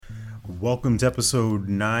Welcome to episode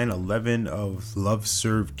 911 of Love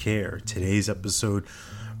Serve Care. Today's episode,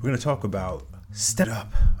 we're going to talk about step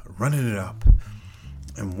up, running it up.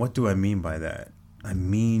 And what do I mean by that? I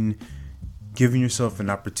mean giving yourself an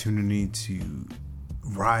opportunity to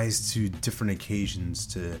rise to different occasions,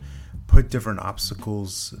 to put different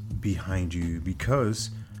obstacles behind you,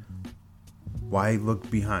 because why look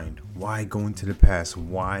behind? Why go into the past?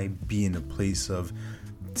 Why be in a place of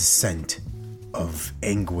descent, of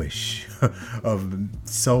anguish, of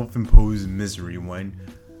self-imposed misery when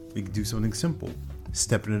we can do something simple?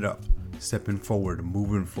 Stepping it up, stepping forward,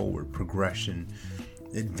 moving forward, progression,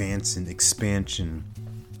 advancing, expansion.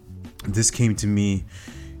 This came to me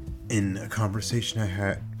in a conversation I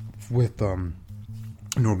had with an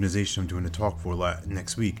organization I'm doing a talk for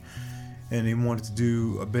next week, and they wanted to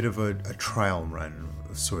do a bit of a trial run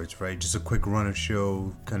of sorts, right? Just a quick run of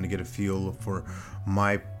show, kind of get a feel for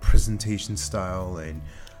my presentation style and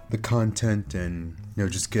the content, and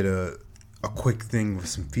just get a quick thing with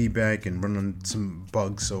some feedback and run on some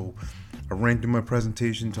bugs. So I ran through my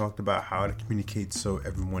presentation, talked about how to communicate so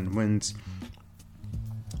everyone wins,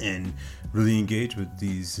 and really engage with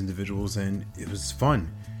these individuals, and it was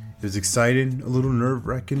fun. It was exciting, a little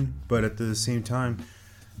nerve-wracking, but at the same time,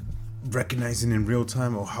 recognizing in real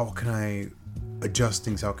time, how can I adjust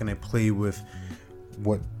things? How can I play with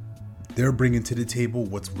what they're bringing to the table,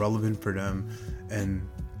 what's relevant for them, and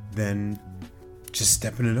then just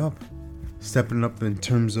stepping it up in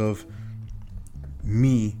terms of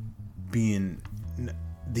me being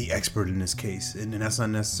the expert in this case. And that's not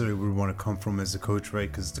necessarily where we want to come from as a coach,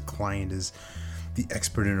 right? Because the client is the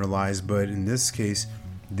expert in their lives. But in this case,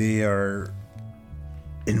 they are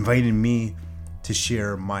inviting me to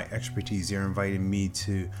share my expertise. They're inviting me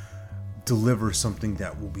to deliver something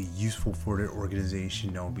that will be useful for their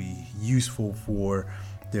organization, that will be useful for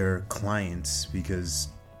their clients, because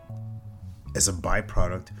as a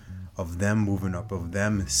byproduct of them moving up, of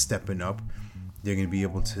them stepping up, they're going to be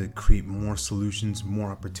able to create more solutions,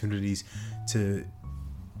 more opportunities to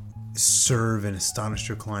serve and astonish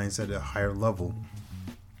their clients at a higher level.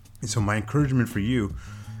 And so my encouragement for you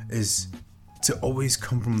is to always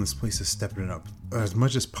come from this place of stepping it up as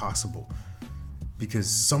much as possible, because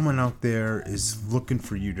someone out there is looking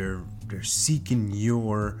for you. They're seeking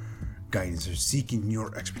your guidance, they're seeking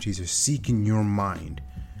your expertise, they're seeking your mind,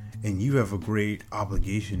 and you have a great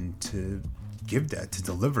obligation to give that, to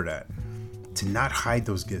deliver that, to not hide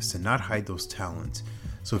those gifts, to not hide those talents.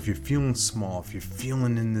 So if you're feeling small, if you're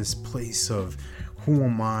feeling in this place of who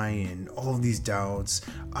am I and all of these doubts,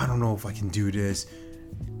 I don't know if I can do this,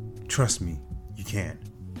 trust me, you can.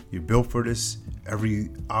 You're built for this. Every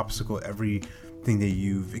obstacle, everything that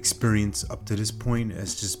you've experienced up to this point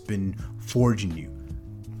has just been forging you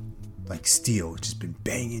like steel. It's just been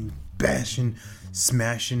banging, bashing,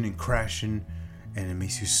 smashing, and crashing, and it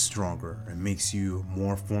makes you stronger. It makes you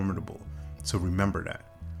more formidable. So remember that.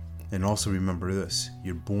 And also remember this: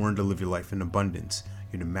 you're born to live your life in abundance.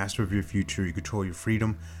 You're the master of your future. You control your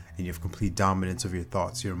freedom, and you have complete dominance of your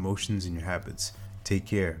thoughts, your emotions, and your habits. Take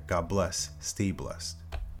care. God bless. Stay blessed.